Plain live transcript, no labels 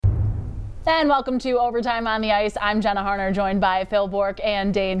And welcome to Overtime on the Ice. I'm Jenna Harner, joined by Phil Bourque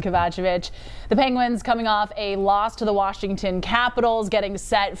and Dane Kovacevic. The Penguins coming off a loss to the Washington Capitals, getting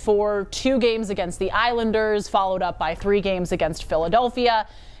set for 2 games against the Islanders, followed up by 3 games against Philadelphia.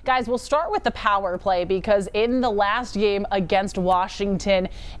 Guys, we'll start with the power play because in the last game against Washington,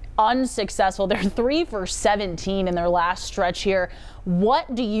 unsuccessful. They're 3 for 17 in their last stretch here.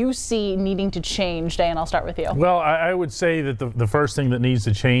 What do you see needing to change, Dan? I'll start with you. Well, I would say that the first thing that needs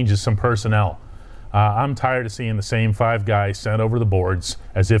to change is some personnel. I'm tired of seeing the same 5 guys sent over the boards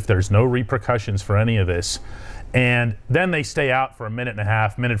as if there's no repercussions for any of this. And then they stay out for a minute and a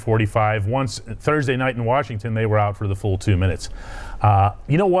half, minute 45. Once Thursday night in Washington, they were out for the full 2 minutes.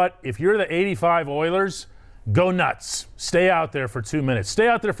 You know what? If you're the 85 Oilers, go nuts. Stay out there for 2 minutes. Stay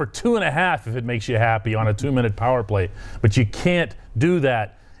out there for 2.5 if it makes you happy on a 2-minute power play. But you can't do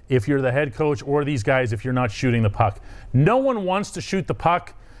that if you're the head coach or these guys if you're not shooting the puck. No one wants to shoot the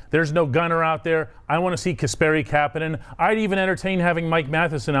puck. There's no gunner out there. I want to see Kasperi Kapanen. I'd even entertain having Mike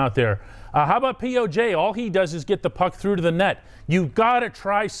Matheson out there. How about POJ? All he does is get the puck through to the net. You've got to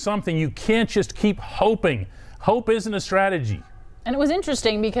try something. You can't just keep hoping. Hope isn't a strategy. And it was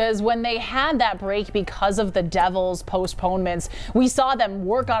interesting because when they had that break because of the Devils' postponements, we saw them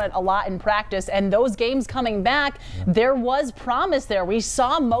work on it a lot in practice. And those games coming back, there was promise there. We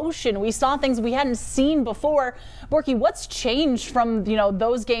saw motion. We saw things we hadn't seen before. Borky, what's changed from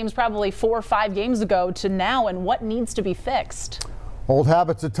those games probably 4 or 5 games ago to now, and what needs to be fixed? Old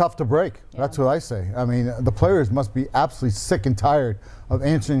habits are tough to break. Yeah. That's what I say. I mean, the players must be absolutely sick and tired of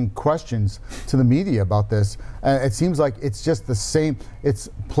answering questions to the media about this. It seems like it's just the same. It's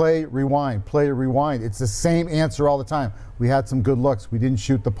play, rewind, play, rewind. It's the same answer all the time. We had some good looks. We didn't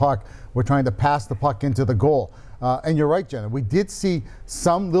shoot the puck. We're trying to pass the puck into the goal. And you're right, Jenna. We did see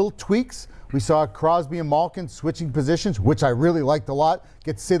some little tweaks. We saw Crosby and Malkin switching positions, which I really liked a lot.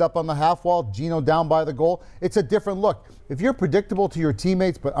 Get sit up on the half wall, Gino down by the goal. It's a different look. If you're predictable to your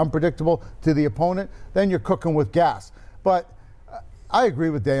teammates but unpredictable to the opponent, then you're cooking with gas. But I agree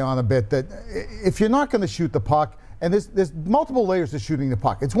with Dayon a bit that if you're not going to shoot the puck, and there's multiple layers to shooting the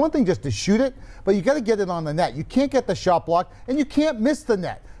puck. It's one thing just to shoot it, but you got to get it on the net. You can't get the shot blocked, and you can't miss the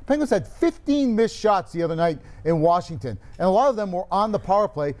net. Penguins had 15 missed shots the other night in Washington, and a lot of them were on the power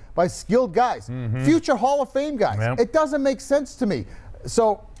play by skilled guys, future Hall of Fame guys. Yep. It doesn't make sense to me.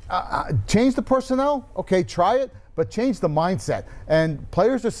 So change the personnel, okay, try it, but change the mindset. And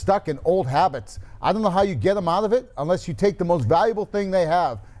players are stuck in old habits. I don't know how you get them out of it unless you take the most valuable thing they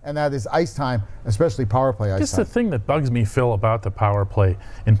have, and that is ice time, especially power play ice time. Just the thing that bugs me, Phil, about the power play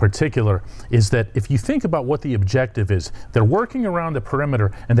in particular is that if you think about what the objective is, they're working around the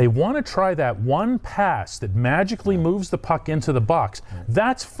perimeter and they want to try that one pass that magically moves the puck into the box.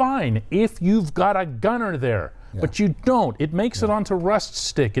 That's fine if you've got a gunner there. Yeah. But you don't. It makes it onto Rust's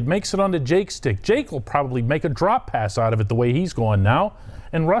stick. It makes it onto Jake's stick. Jake will probably make a drop pass out of it the way he's going now.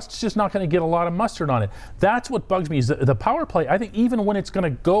 And Rust's just not going to get a lot of mustard on it. That's what bugs me is the power play, I think even when it's going to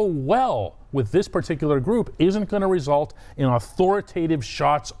go well with this particular group, isn't going to result in authoritative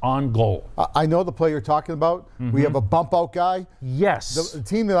shots on goal. I know the play you're talking about. We have a bump out guy. Yes. The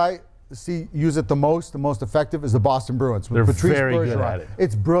team that I see use it the most effective is the Boston Bruins. They're Patrice very Bergeron. good at it.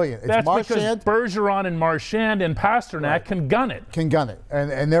 It's brilliant. That's because Bergeron and Marchand and Pasternak can gun it. Can gun it.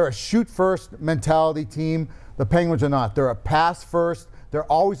 And they're a shoot-first mentality team. The Penguins are not. They're a pass-first. They're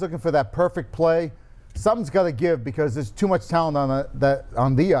always looking for that perfect play. Something's got to give because there's too much talent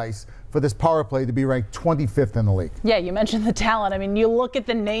on the ice for this power play to be ranked 25th in the league. Yeah, you mentioned the talent. I mean, you look at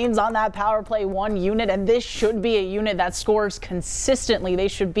the names on that power play 1 unit, and this should be a unit that scores consistently. They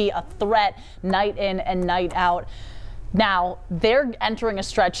should be a threat night in and night out. Now, they're entering a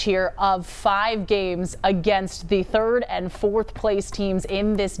stretch here of 5 games against the 3rd and 4th place teams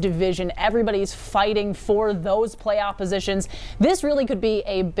in this division. Everybody's fighting for those playoff positions. This really could be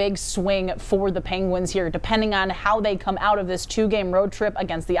a big swing for the Penguins here, depending on how they come out of this 2-game road trip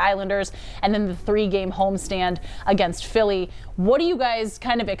against the Islanders and then the 3-game homestand against Philly. What do you guys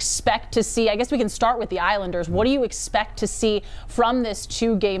kind of expect to see? I guess we can start with the Islanders. What do you expect to see from this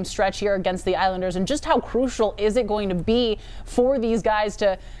 2-game stretch here against the Islanders, and just how crucial is it going to be for these guys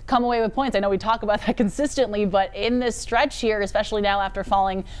to come away with points? I know we talk about that consistently, but in this stretch here, especially now after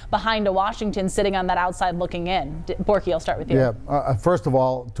falling behind to Washington, sitting on that outside looking in. Borky, I'll start with you. Yeah, first of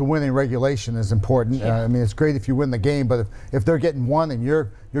all, to win in regulation is important. Yeah. I mean, it's great if you win the game, but if they're getting 1 and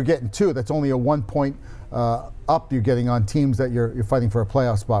you're getting 2, that's only a 1 point up you're getting on teams that you're fighting for a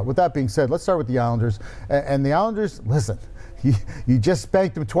playoff spot. With that being said, let's start with the Islanders. And the Islanders, listen, you just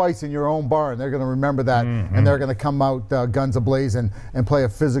spanked them twice in your own barn. They're going to remember that, and they're going to come out guns a-blazing and play a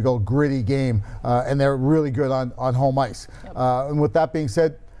physical, gritty game. And they're really good on home ice. Yep. And with that being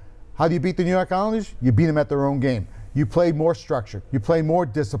said, How do you beat the New York Islanders? You beat them at their own game. You play more structured. You play more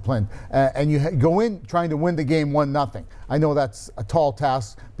disciplined. And you go in trying to win the game 1-0. I know that's a tall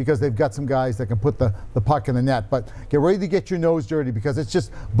task because they've got some guys that can put the puck in the net. But get ready to get your nose dirty because it's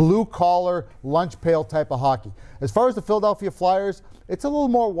just blue-collar, lunch pail type of hockey. As far as the Philadelphia Flyers, it's a little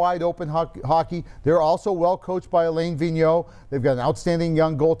more wide-open hockey. They're also well coached by Alain Vigneault. They've got an outstanding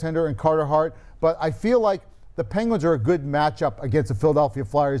young goaltender in Carter Hart. But I feel like the Penguins are a good matchup against the Philadelphia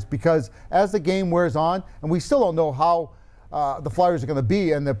Flyers because as the game wears on, and we still don't know how the Flyers are going to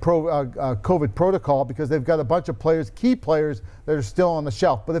be in the COVID protocol because they've got a bunch of players, key players, that are still on the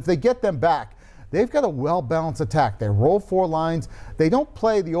shelf. But if they get them back, they've got a well-balanced attack. They roll 4 lines. They don't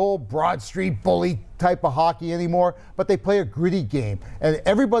play the old Broad Street bully type of hockey anymore, but they play a gritty game. And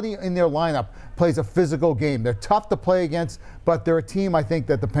everybody in their lineup plays a physical game. They're tough to play against, but they're a team I think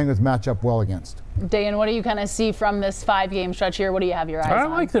that the Penguins match up well against. Dan, what do you kind of see from this 5-game stretch here? What do you have your eyes on? I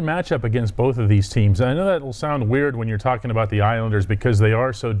like the matchup against both of these teams. I know that will sound weird when you're talking about the Islanders because they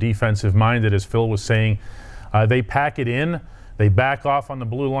are so defensive-minded, as Phil was saying. They pack it in. They back off on the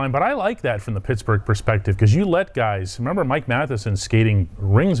blue line, but I like that from the Pittsburgh perspective because you let guys. Remember Mike Matheson skating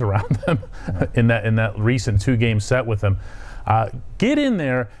rings around them in that recent 2-game set with them. Get in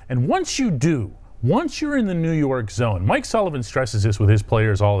there, and once you do, once you're in the New York zone, Mike Sullivan stresses this with his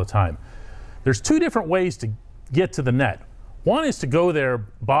players all the time. There's 2 different ways to get to the net. One is to go there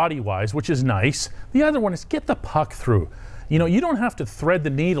body-wise, which is nice. The other one is get the puck through. You know, you don't have to thread the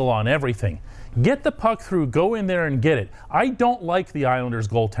needle on everything. Get the puck through, go in there and get it. I don't like the Islanders'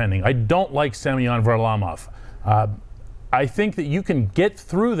 goaltending. I don't like Semyon Varlamov. I think that you can get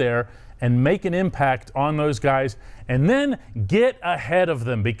through there and make an impact on those guys and then get ahead of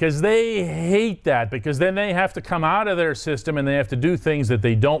them because they hate that because then they have to come out of their system and they have to do things that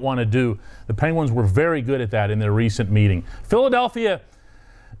they don't want to do. The Penguins were very good at that in their recent meeting. Philadelphia,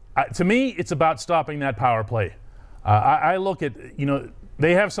 to me, it's about stopping that power play. I look at, you know,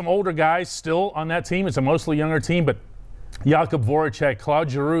 they have some older guys still on that team. It's a mostly younger team, but Jakub Voracek,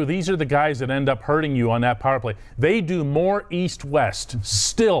 Claude Giroux, these are the guys that end up hurting you on that power play. They do more east-west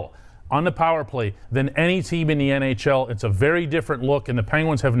still on the power play than any team in the NHL. It's a very different look, and the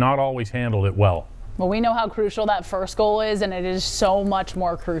Penguins have not always handled it well. Well, we know how crucial that first goal is, and it is so much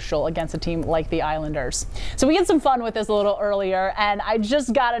more crucial against a team like the Islanders. So we had some fun with this a little earlier, and I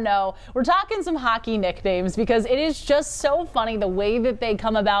just got to know, we're talking some hockey nicknames because it is just so funny the way that they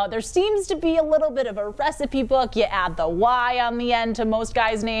come about. There seems to be a little bit of a recipe book. You add the Y on the end to most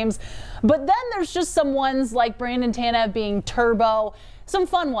guys' names, but then there's just some ones like Brandon Tanev being Turbo. Some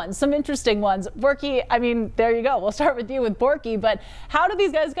fun ones, some interesting ones. Borky, I mean, there you go. We'll start with you with Borky, but how do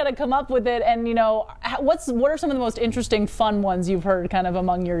these guys kind of come up with it? And, you know, what are some of the most interesting, fun ones you've heard kind of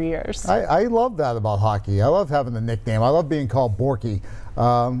among your years? I love that about hockey. I love having the nickname. I love being called Borky.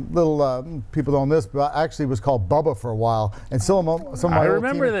 People don't know this, but I actually was called Bubba for a while. And some of my I old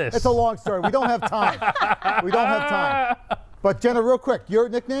remember teammates, this. It's a long story. We don't have time. We don't have time. But, Jenna, real quick, your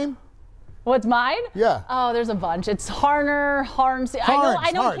nickname? What's mine? Yeah. Oh, there's a bunch. It's Harner, Harms.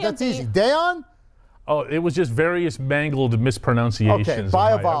 I know. Harns. That's easy. Dayon? Oh, it was just various mangled mispronunciations. Okay,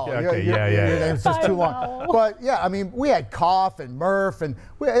 by a vowel. Okay, Your yeah. name's just too long. But yeah, I mean, we had Koff and Murph, and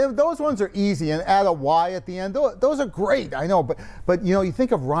those ones are easy. And add a Y at the end. Those are great. I know, but you know, you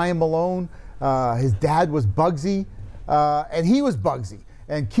think of Ryan Malone. His dad was Bugsy, and he was Bugsy.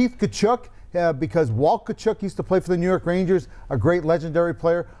 And Keith Tkachuk, because Walt Tkachuk used to play for the New York Rangers, a great legendary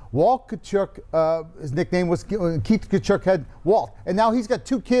player. Walt Tkachuk, his nickname was Keith Tkachuk had Walt, and now he's got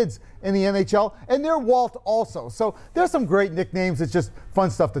 2 kids in the NHL, and they're Walt also. So there's some great nicknames. It's just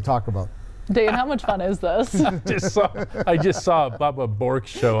fun stuff to talk about. Dan, how much fun is this? I just saw Bubba Bork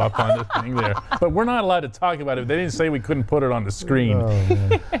show up on the thing there, but we're not allowed to talk about it. They didn't say we couldn't put it on the screen.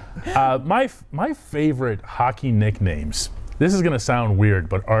 Oh, my favorite hockey nicknames. This is going to sound weird,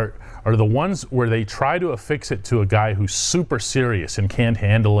 but are the ones where they try to affix it to a guy who's super serious and can't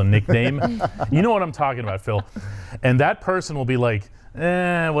handle a nickname. You know what I'm talking about, Phil. And that person will be like,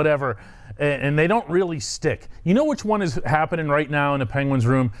 whatever. And they don't really stick. You know which one is happening right now in the Penguins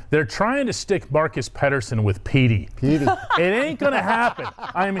room? They're trying to stick Marcus Pettersson with Petey. It ain't going to happen.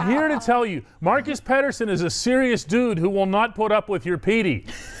 I'm here to tell you, Marcus Pettersson is a serious dude who will not put up with your Petey.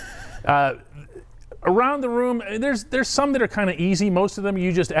 Around the room, there's some that are kind of easy. Most of them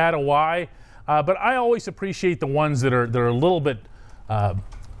you just add a Y, but I always appreciate the ones that are a little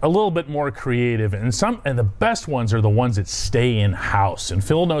bit more creative. And the best ones are the ones that stay in house. And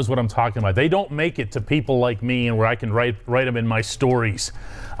Phil knows what I'm talking about. They don't make it to people like me, and where I can write them in my stories.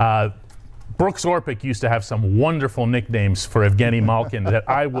 Brooks Orpik used to have some wonderful nicknames for Evgeny Malkin that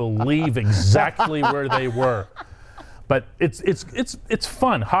I will leave exactly where they were. But it's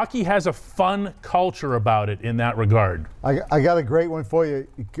fun. Hockey has a fun culture about it in that regard. I got a great one for you.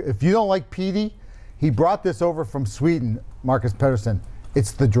 If you don't like Petey, he brought this over from Sweden, Marcus Pettersson.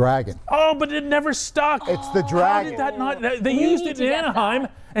 It's the Dragon. Oh, but it never stuck. It's the Dragon. How did that not? They used it in Anaheim,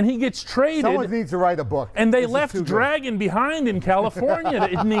 and he gets traded. Someone needs to write a book. And they left Dragon behind in California.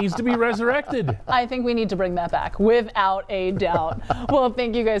 It needs to be resurrected. I think we need to bring that back, without a doubt. Well,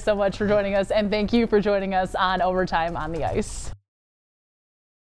 thank you guys so much for joining us, and thank you for joining us on Overtime on the Ice.